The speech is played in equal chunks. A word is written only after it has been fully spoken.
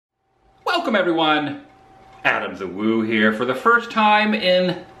Welcome everyone, Adam the Woo here. For the first time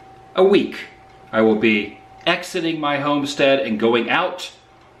in a week, I will be exiting my homestead and going out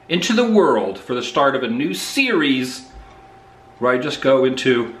into the world for the start of a new series where I just go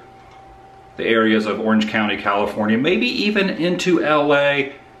into the areas of Orange County, California, maybe even into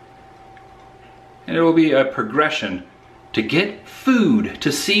LA. And it will be a progression to get food,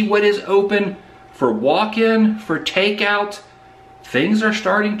 to see what is open for walk-in, for takeout. Things are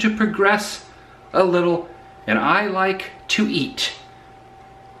starting to progress a little, and I like to eat.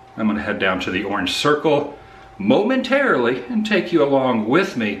 I'm gonna head down to the Orange Circle momentarily and take you along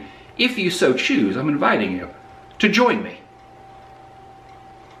with me. If you so choose, I'm inviting you to join me.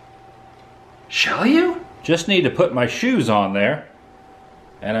 Shall you? Just need to put my shoes on there,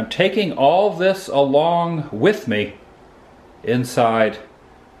 and I'm taking all this along with me inside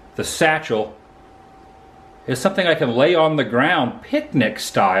the satchel. It's something I can lay on the ground picnic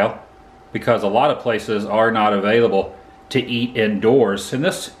style, because a lot of places are not available to eat indoors. And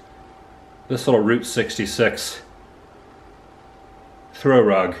this little Route 66 throw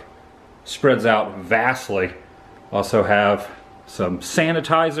rug spreads out vastly. Also have some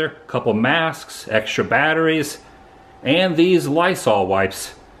sanitizer, a couple masks, extra batteries, and these Lysol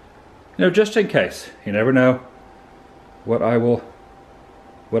wipes. You know, just in case. You never know what I will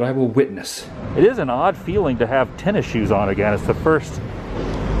witness. It is an odd feeling to have tennis shoes on again. It's the first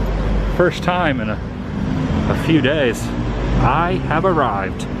time in a few days I have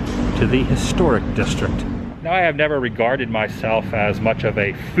arrived to the historic district. Now, I have never regarded myself as much of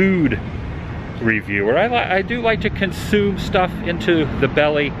a food reviewer. I do like to consume stuff into the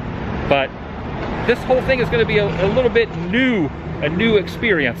belly, but this whole thing is going to be a little bit new, a new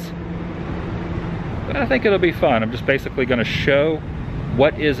experience. But I think it'll be fun. I'm just basically going to show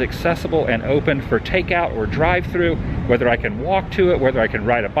what is accessible and open for takeout or drive-through, whether I can walk to it, whether I can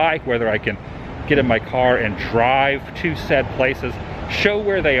ride a bike, whether I can get in my car and drive to said places, show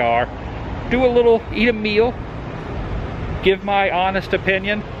where they are, do a little, eat a meal, give my honest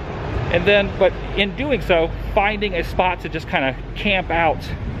opinion, and then, but in doing so, finding a spot to just kind of camp out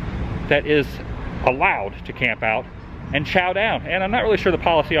that is allowed to camp out and chow down. And I'm not really sure the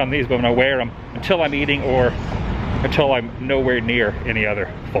policy on these, but I'm gonna wear them until I'm eating or until I'm nowhere near any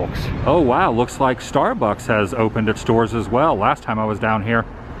other folks. Oh wow, looks like Starbucks has opened its doors as well. Last time I was down here,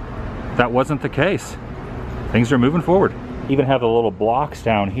 that wasn't the case. Things are moving forward. Even have the little blocks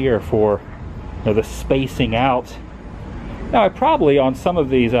down here for, you know, the spacing out. Now, I probably on some of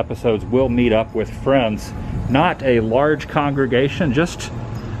these episodes will meet up with friends, not a large congregation, just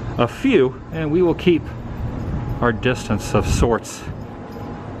a few, and we will keep our distance of sorts.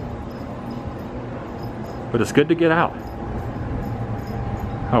 But it's good to get out.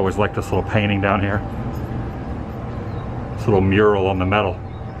 I always like this little painting down here. This little mural on the metal.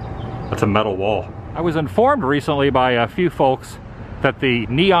 That's a metal wall. I was informed recently by a few folks that the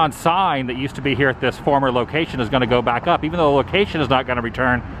neon sign that used to be here at this former location is going to go back up. Even though the location is not going to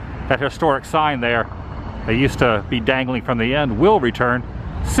return, that historic sign there that used to be dangling from the end will return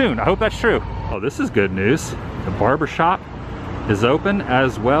soon. I hope that's true. Oh, this is good news. The barber shop is open,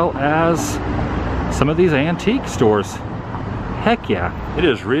 as well as some of these antique stores. Heck yeah, it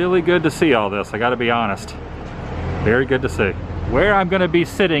is really good to see all this, I gotta be honest. Very good to see. Where I'm gonna be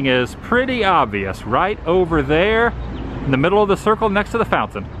sitting is pretty obvious, right over there in the middle of the circle next to the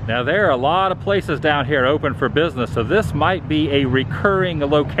fountain. Now, there are a lot of places down here open for business, so this might be a recurring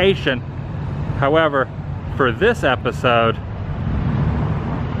location. However, for this episode,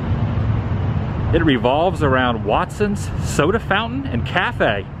 it revolves around Watson's Soda Fountain and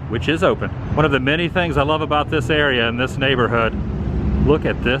Cafe, which is open. One of the many things I love about this area and this neighborhood, look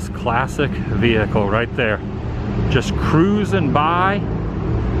at this classic vehicle right there. Just cruising by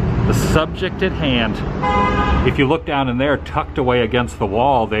the subject at hand. If you look down in there, tucked away against the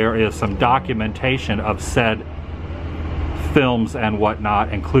wall, there is some documentation of said films and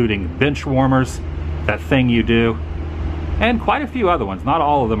whatnot, including Bench Warmers, That Thing You Do, and quite a few other ones. Not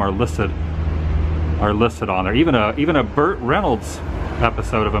all of them are listed on there. Even a Burt Reynolds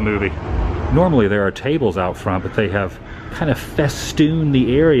episode of a movie. Normally there are tables out front, but they have kind of festooned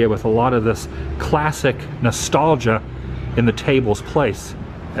the area with a lot of this classic nostalgia in the table's place.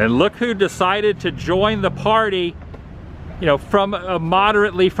 And look who decided to join the party, you know, from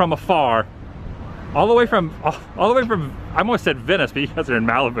moderately from afar. All the way from, I almost said Venice, but you guys are in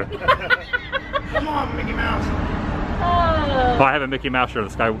Malibu. Come on, Mickey Mouse. Oh, I have a Mickey Mouse shirt.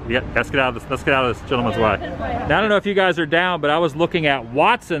 This guy, yeah, let's get out of this gentleman's way. Now, I don't know if you guys are down, but I was looking at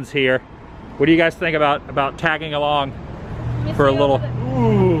Watson's here. What do you guys think about tagging along for a little?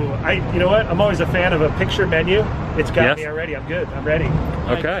 Ooh, You know what? I'm always a fan of a picture menu. It's got Yes. me already. I'm good. I'm ready.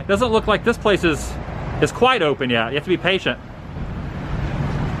 Okay. Doesn't look like this place is quite open yet. You have to be patient.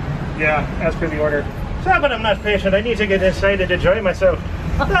 Yeah, as per the order. So, but I'm not patient. I need to get inside and enjoy myself.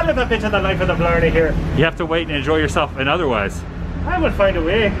 I'll live a bit of the life of the Blarney here. You have to wait and enjoy yourself in other ways. I will find a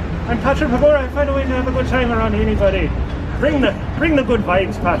way. I'm Patrick Pagora. I find a way to have a good time around anybody. Bring the good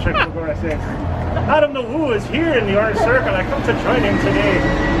vibes, Patrick Pagora says. Adam the Woo is here in the Orange Circle. I come to join him today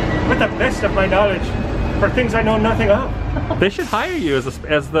with the best of my knowledge for things I know nothing of. They should hire you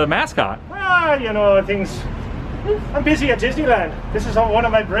as the mascot. Ah, you know, things. I'm busy at Disneyland. This is one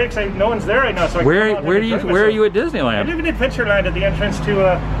of my breaks. No one's there right now, so I Where are you at I Disneyland? live in Adventureland at the entrance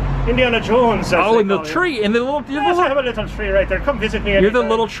to Indiana Jones. Oh, in the tree, in the little. Yes, I have a little tree right there. Come visit me. You're the anytime.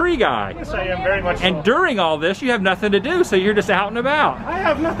 little tree guy. Yes, I am very much. And so. during all this, you have nothing to do, so you're just out and about. I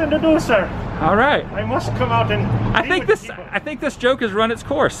have nothing to do, sir. All right. I must come out and. I think this joke has run its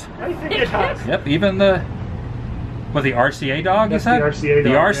course. I think it has. Yep. Even the RCA dog. That's you said the RCA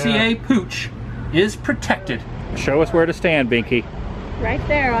the dog, RCA pooch is protected. Show us where to stand, Binky. Right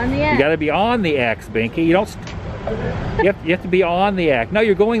there on the X. You got to be on the X, Binky. You don't. You have to be on the X. No,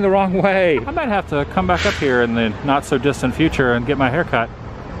 you're going the wrong way. I might have to come back up here in the not so distant future and get my hair cut.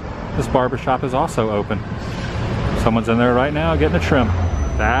 This barbershop is also open. Someone's in there right now getting a trim.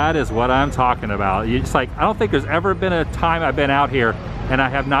 That is what I'm talking about. It's like, I don't think there's ever been a time I've been out here and I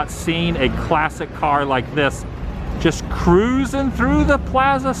have not seen a classic car like this just cruising through the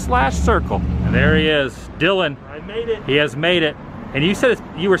plaza / circle. And there he is, Dylan. I made it. He has made it. And you said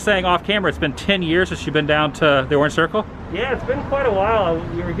you were saying off camera it's been 10 years since you've been down to the Orange Circle? Yeah, it's been quite a while.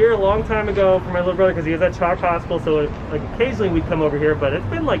 We were here a long time ago for my little brother because he was at Chalk Hospital, so like occasionally we'd come over here, but it's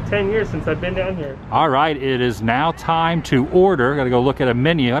been like 10 years since I've been down here. All right, it is now time to order. Gotta go look at a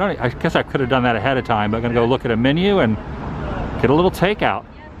menu. I guess I could have done that ahead of time, but I'm gonna go look at a menu and get a little takeout.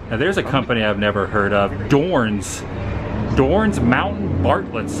 Now there's a company I've never heard of, Dorn's Mountain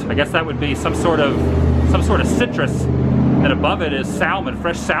Bartlett's. I guess that would be some sort of citrus. And above it is salmon,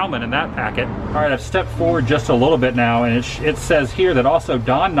 fresh salmon in that packet. All right, I've stepped forward just a little bit now, and it says here that also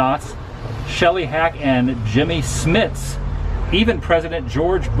Don Knotts, Shelley Hack, and Jimmy Smits, even President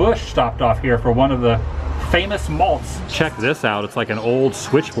George Bush stopped off here for one of the famous malts. Check this out, it's like an old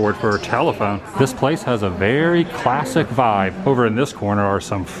switchboard for a telephone. This place has a very classic vibe. Over in this corner are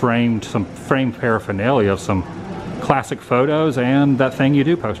some framed paraphernalia of some classic photos and that thing you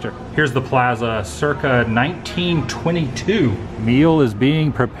do poster. Here's the plaza circa 1922. Meal is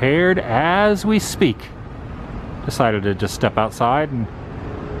being prepared as we speak. Decided to just step outside and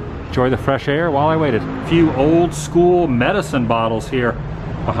enjoy the fresh air while I waited. A few old school medicine bottles here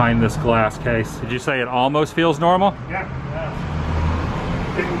behind this glass case. Did you say it almost feels normal? Yeah.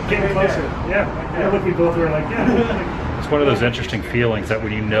 Getting closer. Yeah. I look, we both were like, yeah. It's one of those interesting feelings that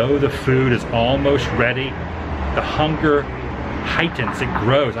when you know the food is almost ready, the hunger heightens, it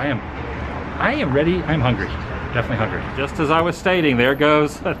grows. I am ready, I'm hungry. Definitely hungry. Just as I was stating, there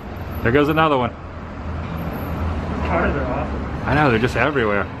goes another one. Cars are awesome. I know, they're just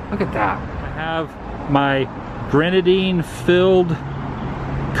everywhere. Look at that. I have my grenadine filled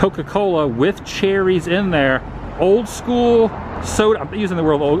Coca-Cola with cherries in there. Old school soda, I'm using the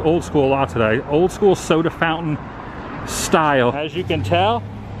word old school a lot today. Old school soda fountain style. As you can tell,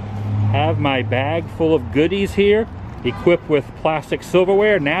 have my bag full of goodies here, equipped with plastic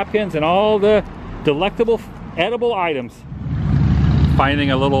silverware, napkins, and all the delectable edible items.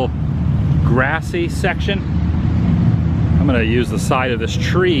 Finding a little grassy section. I'm gonna use the side of this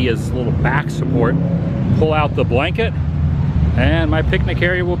tree as a little back support. Pull out the blanket, and my picnic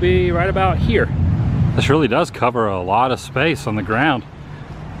area will be right about here. This really does cover a lot of space on the ground,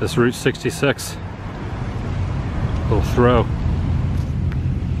 this Route 66 little throw.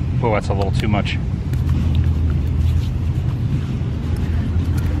 Oh, that's a little too much.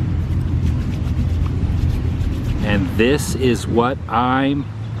 And this is what I'm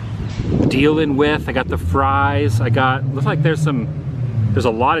dealing with. I got the fries. Looks like there's a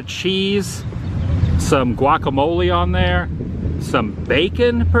lot of cheese, some guacamole on there, some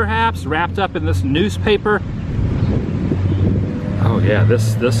bacon perhaps wrapped up in this newspaper. Oh yeah,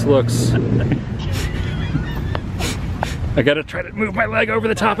 this looks. I gotta try to move my leg over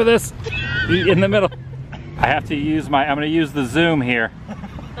the top of this. Eat in the middle. I have to use I'm gonna use the zoom here.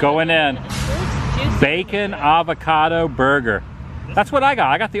 Going in. Bacon avocado burger. That's what I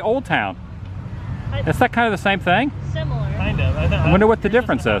got. I got the Old Town. Is that kind of the same thing? Similar. Kind of. I wonder what the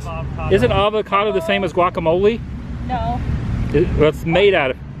difference is. Isn't avocado the same as guacamole? No. It's made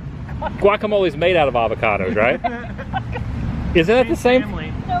out of, guacamole is made out of avocados, right? Isn't that the same?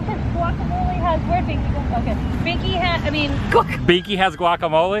 Family. No, because guacamole has, where'd Binky go? Okay. Binky has, Binky has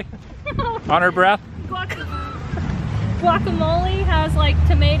guacamole on her breath. Guacamole has like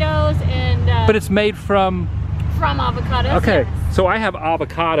tomatoes and But it's made from avocados. Okay, yes. so I have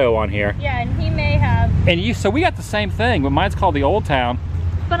avocado on here. Yeah, and he may have. And so we got the same thing, but mine's called the Old Town.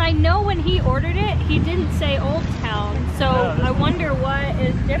 But I know when he ordered it, he didn't say Old Town, so I wonder what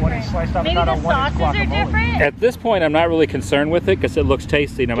is different. One is sliced Maybe avocado, the one is sauces are guacamole. different. At this point, I'm not really concerned with it because it looks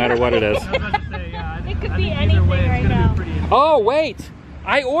tasty no matter what it is. I was about to say, yeah, It could I be think either anything way, it's right gonna now. be pretty interesting. Oh, wait.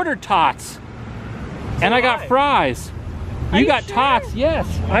 I ordered tots. And I got did I. fries. Are You you got sure? tots, yes.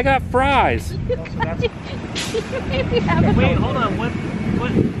 I got fries. Maybe have a- Wait, hold on. What?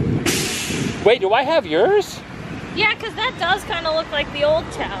 Wait, do I have yours? Yeah, because that does kind of look like the Old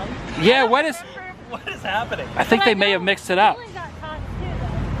Town. Yeah, what is... What is happening? I think But they I may know have mixed it up. you only got tots too,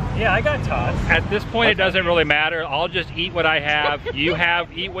 though. Yeah, I got tots. At this point, it doesn't really matter. I'll just eat what I have. You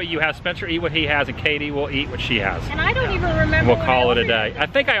eat what you have. Spencer, eat what he has. And Katie will eat what she has. And I don't even remember. We'll what call I it a ordered. day. I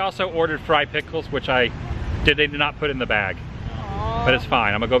think I also ordered fried pickles, which they did not put in the bag. Aw. But it's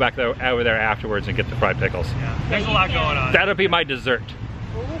fine. I'm gonna go back over there afterwards and get the fried pickles. Yeah, there's a lot going on. That'll be my dessert.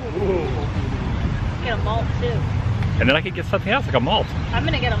 Ooh. Get a malt too. And then I could get something else, like a malt. I'm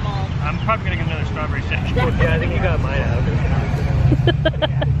gonna get a malt. I'm probably gonna get another strawberry shake. Yeah, I think you got mine out.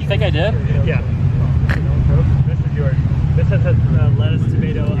 You think I did? Yeah. This is yours. This has lettuce,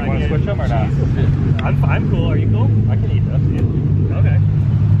 tomato, You want to switch them or not? I'm cool. Are you cool? I can eat this. Yeah. Okay.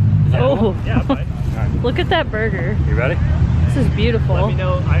 Oh, Yeah, I'm fine. look at that burger. You ready? This is beautiful. Let me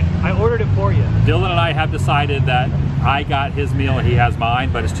know. I ordered it for you. Dylan and I have decided that I got his meal and he has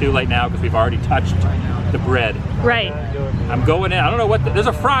mine, but it's too late now because we've already touched the bread. Right. I'm going in. I don't know what. There's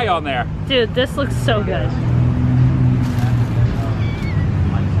a fry on there. Dude, this looks so good.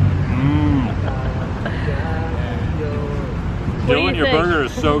 What do Dylan, you your think? burger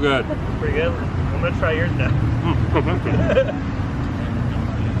is so good. Pretty good. I'm gonna try yours now.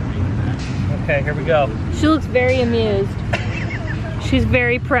 Okay, here we go. She looks very amused. She's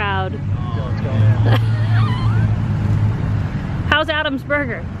very proud. How's Adam's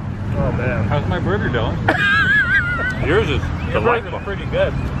burger? Oh man. How's my burger, Dylan? Yours is Your burger's delightful. pretty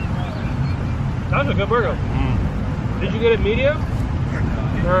good. That was a good burger. Did you get it medium?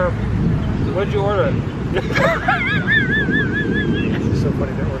 Or what did you order? It's so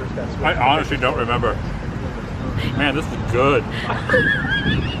funny that orders got switched. I honestly don't remember. Man, this is good.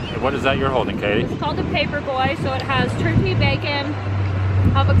 And what is that you're holding, Katie? It's called a Paperboy, so it has turkey, bacon,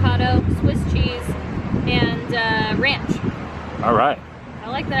 avocado, Swiss cheese, and ranch. All right, I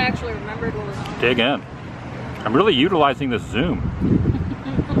like that I actually remembered what was on it. dig in. I'm really utilizing this Zoom.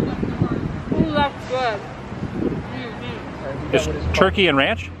 Ooh, that's good. It's turkey and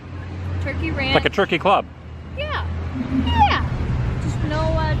ranch? Turkey ranch. Like a turkey club. Yeah. Yeah. Just no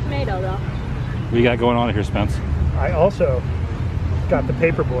tomato though. What you got going on here, Spence? I also got the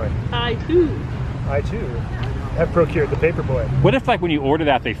Paperboy. I too. I too have procured the Paperboy. What if, like, when you order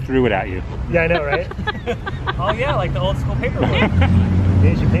that, they threw it at you? Yeah, I know, right? Oh yeah, like the old school paperboy.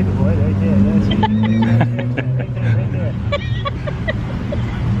 There's your Paperboy right there. That's right there.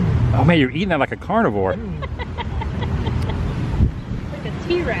 Oh man, you're eating that like a carnivore. Like a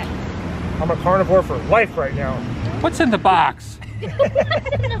T-Rex. I'm a carnivore for life right now. What's in the box? In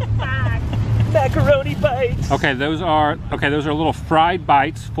the back. Macaroni bites. Okay, those are little fried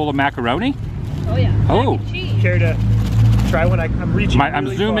bites full of macaroni. Oh yeah. Oh. Mac and cheese. Care to try when I'm reaching I'm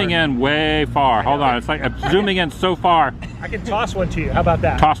really zooming far. in way far. Hold on, it's like I'm zooming in so far. I can toss one to you. How about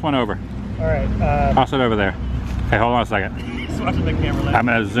that? Toss one over. All right. Toss it over there. Okay, hold on a second. Just watching the camera. I'm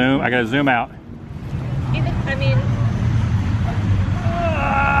gonna zoom. I gotta zoom out. Even, I mean.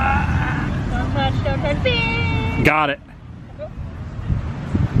 Don't touch. Bing! Got it.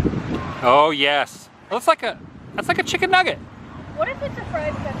 Oh yes. That's like a chicken nugget. What if it's a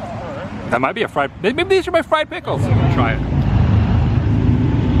fried pickle? That might be a fried. Maybe these are my fried pickles. Try it.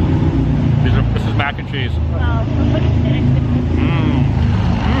 This is mac and cheese. What is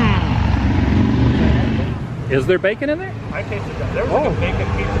it? Is there bacon in there? I tasted that. There was like a bacon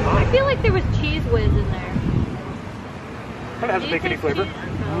pizza I pie. feel like there was cheese whiz in there. Kind of has Do a you bacony taste flavor.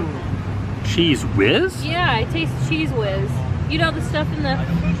 cheese? Cheese whiz? Yeah, I taste cheese whiz. You know the stuff in the.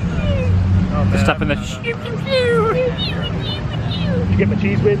 The stuff in the. That's You get my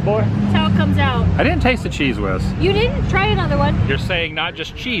cheese whiz, boy? how it comes out. I didn't taste the cheese whiz. You didn't try another one. You're saying not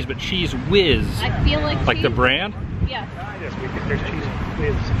just cheese, but cheese whiz. I feel like Like cheese. the brand? Yes, Yeah. there's cheese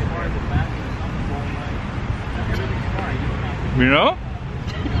whiz. You know?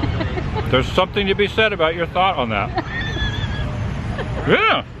 There's something to be said about your thought on that.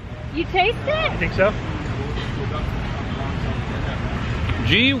 Yeah. You taste it? Think so?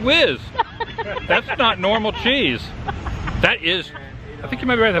 Gee whiz. That's not normal cheese. That is, I think you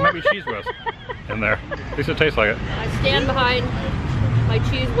might be right, there might be cheese whiz in there. At least it tastes like it. I stand behind my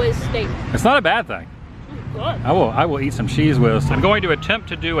cheese whiz steak. It's not a bad thing. Good. I will eat some cheese whiz. I'm going to attempt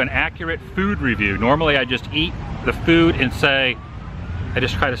to do an accurate food review. Normally I just eat the food and say, I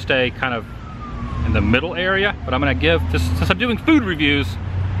just try to stay kind of in the middle area, but I'm gonna give, since I'm doing food reviews,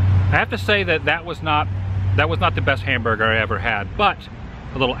 I have to say that that was not the best hamburger I ever had. But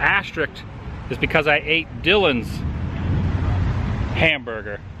a little asterisk is because I ate Dylan's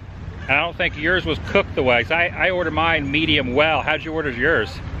hamburger. And I don't think yours was cooked the way. I ordered mine medium well. How'd you order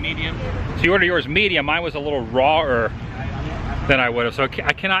yours? Medium. So you ordered yours medium. Mine was a little rawer than I would have. So I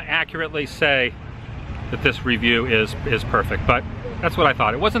cannot accurately say that this review is perfect, but that's what I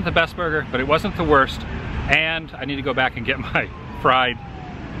thought. It wasn't the best burger, but it wasn't the worst. And I need to go back and get my fried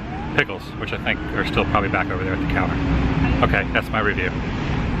pickles, which I think are still probably back over there at the counter. Okay, that's my review.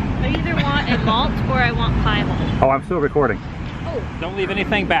 I either want a malt or I want pie malt. Oh, I'm still recording. Oh. Don't leave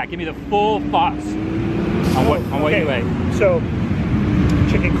anything back. Give me the full thoughts on what you ate. So,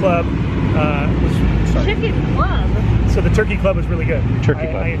 Chicken Club was... Sorry. Chicken Club? So the Turkey Club was really good. Turkey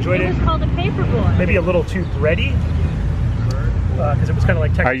Club. I enjoyed It it. was called a paperboy. Maybe a little too bready. Because it was kind of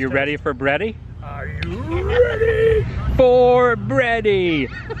like Texas. Are you ready for bready? Are you ready? For bready!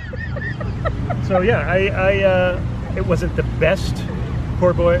 So yeah, it wasn't the best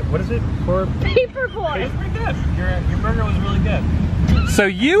poor boy. What is it? Paperboy. It was pretty good. Your burger was really good. So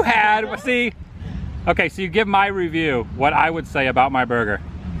you had, see, okay, so you give my review, what I would say about my burger.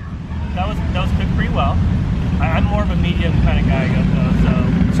 That was cooked pretty well. I'm more of a medium kind of guy,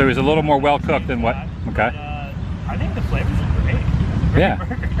 though, So it was a little more well cooked than what? Okay. But, I think the flavors are great. Yeah,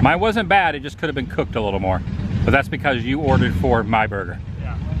 mine wasn't bad. It just could have been cooked a little more, but that's because you ordered for my burger.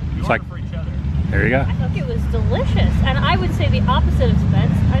 Yeah, you It's order like- for each other. There you go. I thought it was delicious. And I would say the opposite of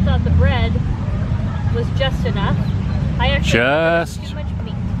Spence. I thought the bread was just enough. I actually thought there was too much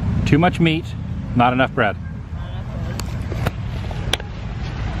meat. Too much meat, not enough bread.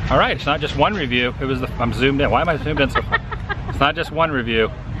 All right, it's not just one review. It was I'm zoomed in. Why am I zoomed in so far? It's not just one review.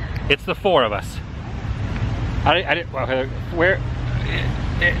 It's the four of us. I didn't. Well, where?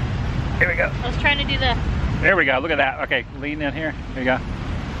 Here we go. I was trying to do the... There we go. Look at that. Okay, lean in here. Here you go.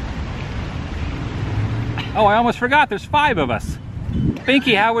 Oh, I almost forgot. There's 5 of us.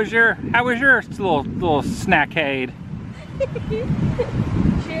 Binky, how was your little snackade?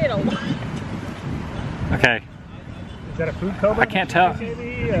 She ate a lot. Okay. Is that a food coma? I can't tell.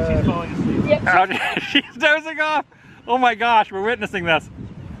 Maybe, She's falling asleep. Yep. Oh, she's dozing off. Oh my gosh, we're witnessing this.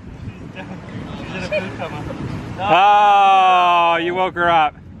 She's in a food coma. Oh, you woke her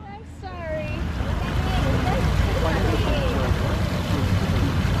up. I'm sorry.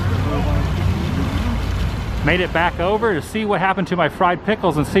 Made it back over to see what happened to my fried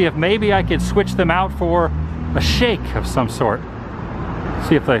pickles and see if maybe I could switch them out for a shake of some sort.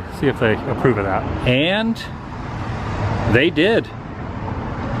 See if they approve of that. And they did.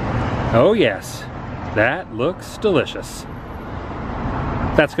 Oh yes, that looks delicious.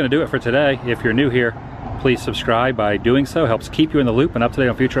 That's going to do it for today. If you're new here, please subscribe by doing so. Helps keep you in the loop and up to date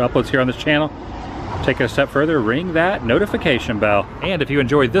on future uploads here on this channel. Take it a step further, ring that notification bell. And if you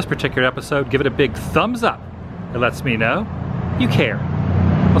enjoyed this particular episode, give it a big thumbs up. It lets me know you care.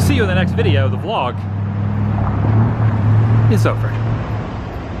 I'll see you in the next video. The vlog is over.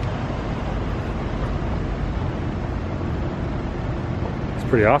 It's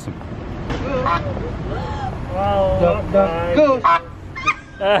pretty awesome. Oh, my. Goose.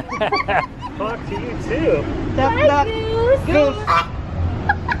 Talk to you too. Duck, duck, goose.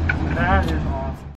 That is awesome.